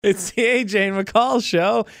It's the AJ and McCall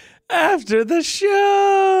show after the show.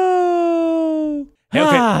 Hey,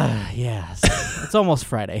 okay. Yes. It's almost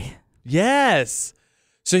Friday. Yes.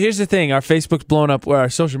 So here's the thing. Our Facebook's blown up, or our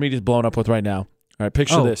social media's blown up with right now. All right,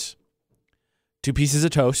 picture this. 2 pieces of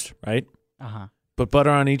toast, right? Uh-huh. Put butter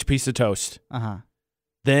on each piece of toast. Uh-huh.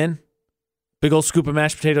 Then, big old scoop of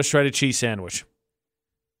mashed potato shredded cheese sandwich.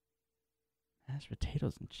 Mashed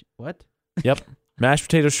potatoes and cheese. What? Yep. Mashed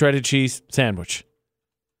potato shredded cheese sandwich.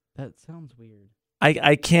 That sounds weird.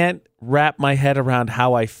 I can't wrap my head around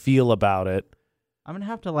how I feel about it. I'm going to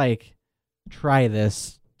have to, try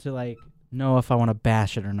this to, know if I want to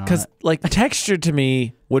bash it or not. Because, texture to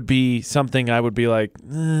me would be something I would be like,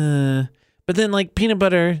 But then, peanut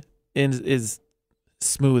butter is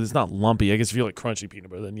smooth. It's not lumpy. I guess if you like crunchy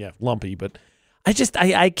peanut butter, then, yeah, lumpy. But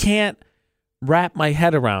I can't wrap my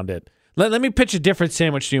head around it. Let me pitch a different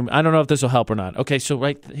sandwich to you. I don't know if this will help or not. Okay,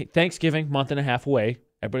 so, Thanksgiving, month and a half away.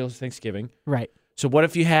 Everybody else is Thanksgiving. Right. So what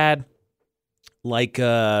if you had,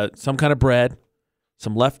 some kind of bread,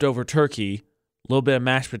 some leftover turkey, a little bit of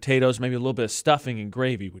mashed potatoes, maybe a little bit of stuffing and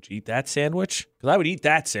gravy. Would you eat that sandwich? Because I would eat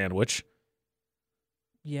that sandwich.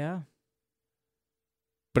 Yeah.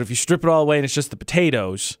 But if you strip it all away and it's just the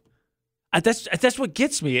potatoes, that's what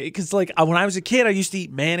gets me. Because, when I was a kid, I used to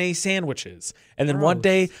eat mayonnaise sandwiches. And then one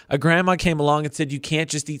day, a grandma came along and said, you can't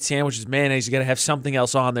just eat sandwiches, mayonnaise. You got to have something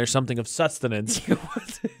else on there, something of sustenance.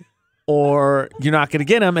 Or you're not going to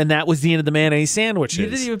get them. And that was the end of the mayonnaise sandwiches. You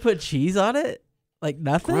didn't even put cheese on it?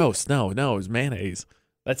 Nothing? Gross. No, it was mayonnaise.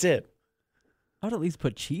 That's it. I would at least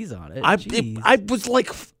put cheese on it. I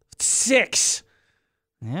was 6.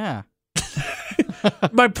 Yeah.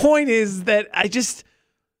 My point is that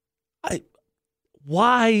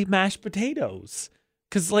why mashed potatoes?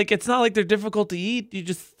 Because it's not like they're difficult to eat. You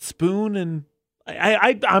just spoon and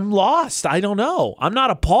I'm lost. I don't know. I'm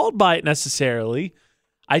not appalled by it necessarily.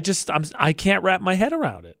 I can't wrap my head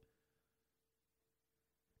around it.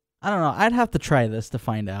 I don't know. I'd have to try this to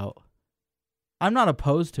find out. I'm not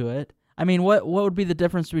opposed to it. I mean, what would be the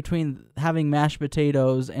difference between having mashed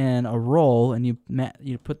potatoes and a roll, and you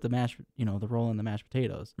put the the roll in the mashed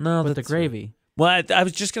potatoes with the gravy? Well, I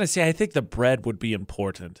was just gonna say I think the bread would be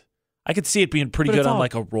important. I could see it being pretty good on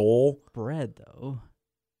a roll. Bread though.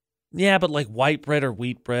 Yeah, but white bread or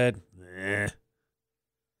wheat bread,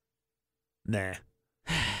 nah.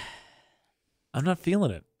 I'm not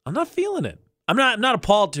feeling it. I'm not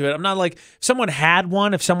appalled to it. I'm not if someone had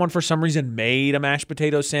one, if someone for some reason made a mashed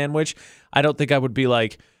potato sandwich, I don't think I would be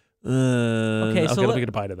let me get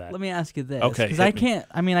a bite of that. Let me ask you this. Okay. Because I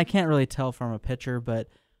can't really tell from a picture, but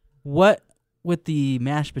what with the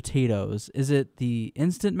mashed potatoes, is it the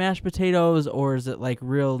instant mashed potatoes or is it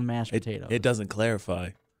real mashed potatoes? It doesn't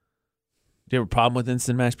clarify. Do you have a problem with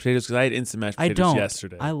instant mashed potatoes? Because I had instant mashed potatoes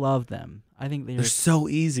yesterday. I love them. I think they're so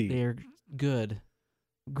easy. They're good.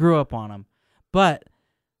 Grew up on them. But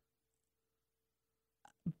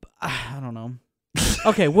I don't know.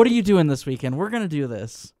 Okay, what are you doing this weekend? We're going to do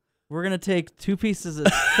this. We're going to take 4 pieces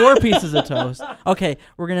of toast. Okay,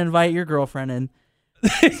 we're going to invite your girlfriend in.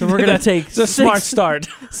 So we're going to take it's a smart start.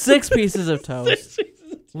 6 pieces of toast.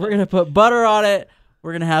 We're going to put butter on it.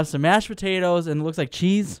 We're going to have some mashed potatoes and it looks like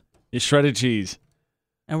cheese. It's shredded cheese.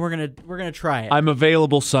 And we're going to try it. I'm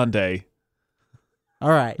available Sunday. All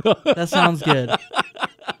right. That sounds good.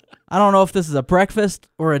 I don't know if this is a breakfast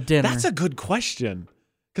or a dinner. That's a good question.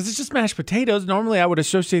 Because it's just mashed potatoes. Normally, I would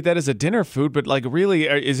associate that as a dinner food, but really,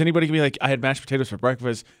 is anybody going to be I had mashed potatoes for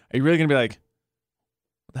breakfast? Are you really going to be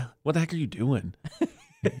what the heck are you doing?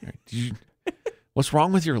 What's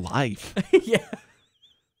wrong with your life? Yeah.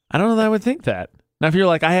 I don't know that I would think that. Now, if you're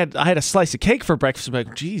I had a slice of cake for breakfast, I'm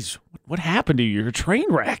like, geez, what happened to you? You're a train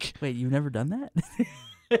wreck. Wait, you've never done that?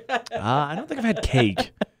 I don't think I've had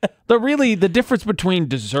cake. The difference between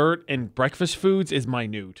dessert and breakfast foods is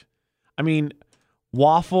minute. I mean,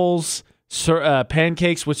 waffles,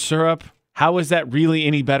 pancakes with syrup, how is that really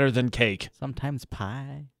any better than cake? Sometimes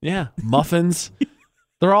pie. Yeah, muffins.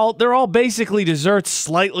 They're all basically desserts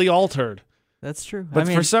slightly altered. That's true. But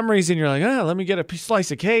for some reason, you're let me get a slice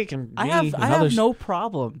of cake. And I have no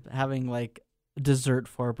problem having dessert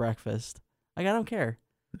for breakfast. I don't care.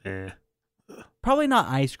 Probably not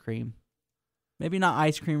ice cream. Maybe not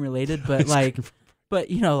ice cream related, but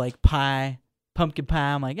pie, pumpkin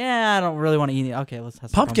pie. I'm I don't really want to eat it. Okay, let's have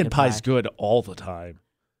some pumpkin pie. Pie's good all the time.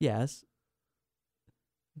 Yes.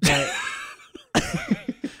 But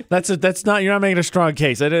that's not, you're not making a strong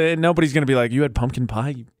case. Nobody's going to be you had pumpkin pie,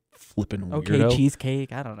 you flipping weirdo. Okay,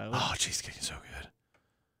 cheesecake, I don't know. Oh, cheesecake is so good.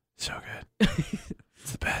 So good.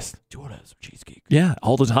 It's the best. Do you want to have some cheesecake? Yeah,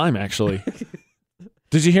 all the time, actually.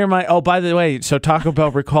 Did you hear my? Oh, by the way, so Taco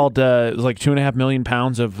Bell recalled it was like 2.5 million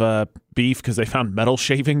pounds of beef because they found metal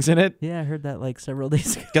shavings in it. Yeah, I heard that like several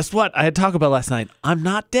days ago. Guess what? I had Taco Bell last night. I'm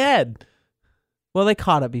not dead. Well, they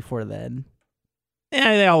caught it before then.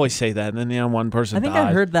 Yeah, they always say that, and then one person. I think died.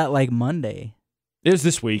 I heard that like Monday. It was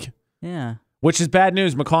this week. Yeah. Which is bad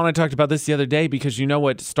news. McCall and I talked about this the other day because you know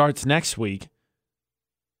what starts next week?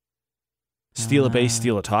 Steal a base,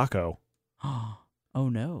 steal a taco. Oh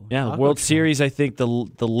no! Yeah, the Taco World truck. Series. I think the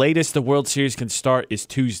latest the World Series can start is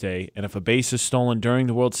Tuesday, and if a base is stolen during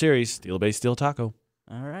the World Series, steal a base, steal a taco.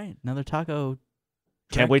 All right, another taco.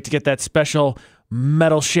 Can't wait to get that special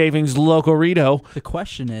metal shavings Loco-Rito. The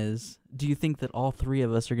question is, do you think that all three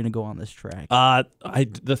of us are going to go on this track?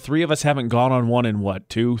 The three of us haven't gone on one in what,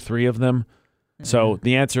 2, 3 of them. So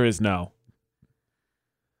the answer is no.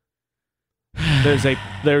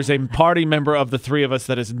 There's a party member of the three of us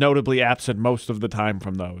that is notably absent most of the time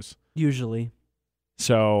from those. Usually.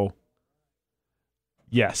 So,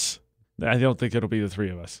 yes. I don't think it'll be the three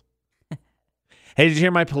of us. Hey, did you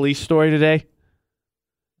hear my police story today?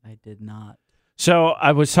 I did not. So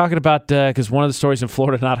I was talking about, because one of the stories in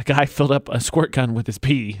Florida, not a guy filled up a squirt gun with his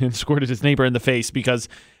pee and squirted his neighbor in the face because,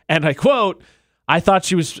 and I quote, I thought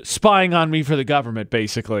she was spying on me for the government,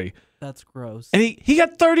 basically. That's gross. And he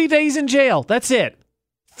got 30 days in jail. That's it.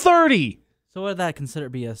 30. So what did that consider to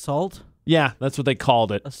be assault? Yeah, that's what they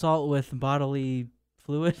called it. Assault with bodily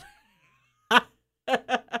fluid?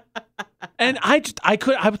 And I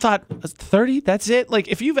thought, 30? That's it? Like,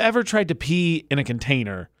 if you've ever tried to pee in a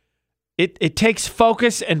container, it takes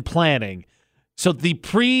focus and planning. So the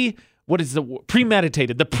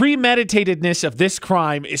premeditatedness of this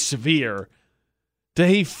crime is severe. That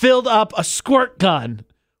he filled up a squirt gun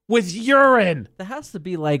with urine. There has to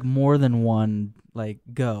be like more than one like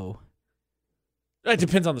go. It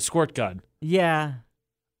depends on the squirt gun. Yeah.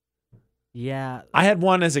 Yeah. I had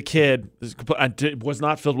one as a kid. It was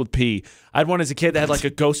not filled with pee. I had one as a kid that had like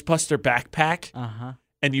a Ghostbuster backpack. Uh-huh.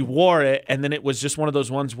 And you wore it, and then it was just one of those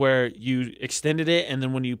ones where you extended it, and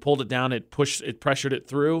then when you pulled it down, it pressured it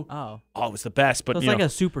through. Oh, it was the best. But so it's like a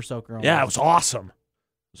super soaker. Almost. Yeah, it was awesome.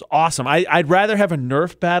 It was awesome. I'd rather have a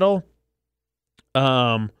Nerf battle.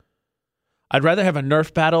 I'd rather have a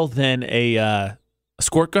Nerf battle than a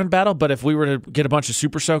squirt gun battle. But if we were to get a bunch of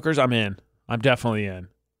super soakers, I'm in. I'm definitely in.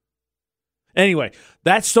 Anyway,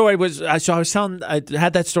 that story was. I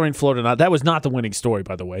had that story in Florida. That was not the winning story,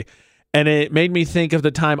 by the way. And it made me think of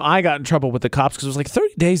the time I got in trouble with the cops because it was like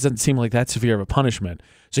 30 days doesn't seem like that severe of a punishment.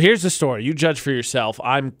 So here's the story. You judge for yourself.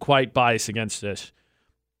 I'm quite biased against this.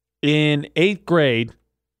 In 8th grade,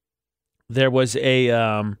 there was a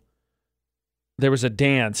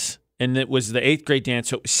dance, and it was the 8th grade dance.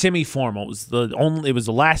 So it was semi-formal. It was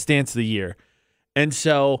the last dance of the year. And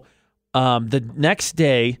so the next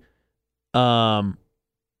day,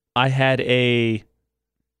 I had a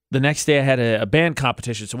band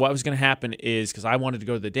competition. So what was going to happen is, because I wanted to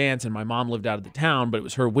go to the dance and my mom lived out of the town, but it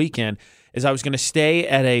was her weekend, is I was going to stay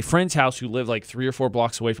at a friend's house who lived like 3 or 4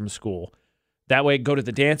 blocks away from school. That way, go to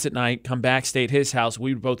the dance at night, come back, stay at his house.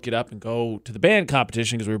 We would both get up and go to the band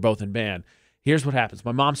competition because we were both in band. Here's what happens.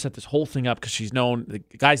 My mom set this whole thing up because she's known, the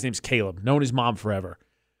guy's name's Caleb, known his mom forever.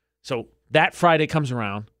 So that Friday comes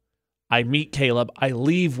around. I meet Caleb. I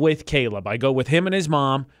leave with Caleb. I go with him and his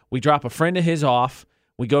mom. We drop a friend of his off.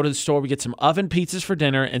 We go to the store, we get some oven pizzas for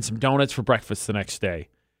dinner and some donuts for breakfast the next day.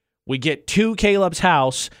 We get to Caleb's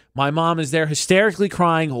house. My mom is there hysterically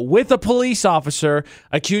crying with a police officer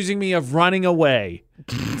accusing me of running away.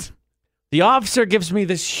 The officer gives me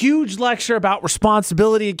this huge lecture about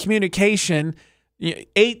responsibility and communication.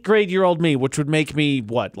 8th grade year old me, which would make me,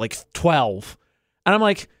 like 12. And I'm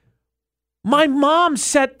like, my mom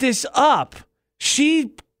set this up.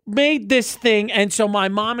 She made this thing, and so my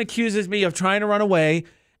mom accuses me of trying to run away,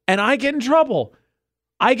 and I get in trouble.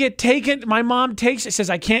 I get taken. My mom says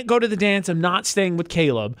I can't go to the dance. I'm not staying with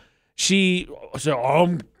Caleb. She said,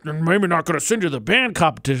 I'm maybe not going to send you to the band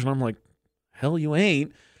competition. I'm like, hell, you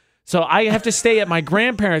ain't. So I have to stay at my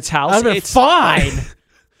grandparents' house. It's fine.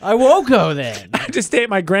 I won't go then. I have to stay at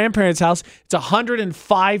my grandparents' house. It's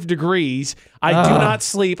 105 degrees. I do not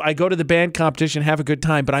sleep. I go to the band competition, have a good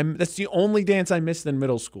time, but that's the only dance I missed in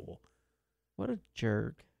middle school. What a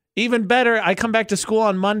jerk. Even better, I come back to school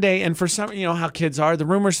on Monday, and for some, you know how kids are, the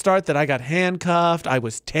rumors start that I got handcuffed, I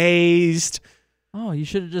was tased. Oh, you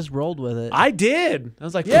should have just rolled with it. I did. I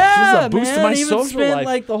was like, yeah, this is a boost to my even social spent, life.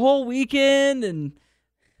 Like the whole weekend and.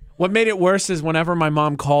 What made it worse is whenever my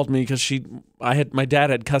mom called me, because my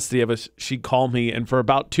dad had custody of us, she'd call me, and for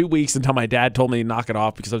about 2 weeks until my dad told me to knock it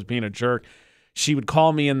off because I was being a jerk, she would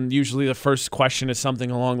call me, and usually the first question is something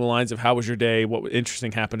along the lines of, how was your day? What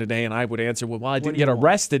interesting happened today? And I would answer, well, I didn't get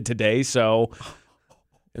arrested today, so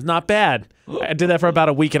it's not bad. I did that for about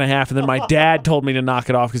a week and a half, and then my dad told me to knock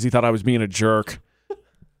it off because he thought I was being a jerk.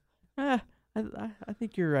 I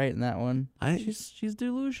think you're right in that one. She's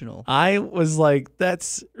delusional. I was like,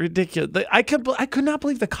 that's ridiculous. I could not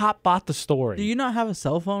believe the cop bought the story. Do you not have a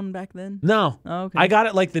cell phone back then? No. Oh, okay. I got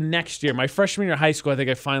it like the next year. My freshman year of high school, I think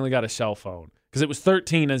I finally got a cell phone. Because it was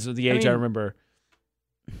 13 as the age I remember.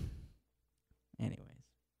 Anyways.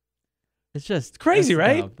 It's just crazy,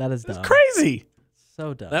 right? Dumb. That is dumb. It's crazy.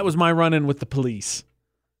 So dumb. That was my run-in with the police.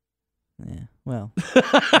 Yeah, well.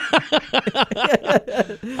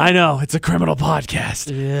 I know, it's a criminal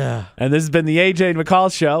podcast. Yeah. And this has been the AJ and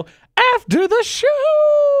McCall Show after the show.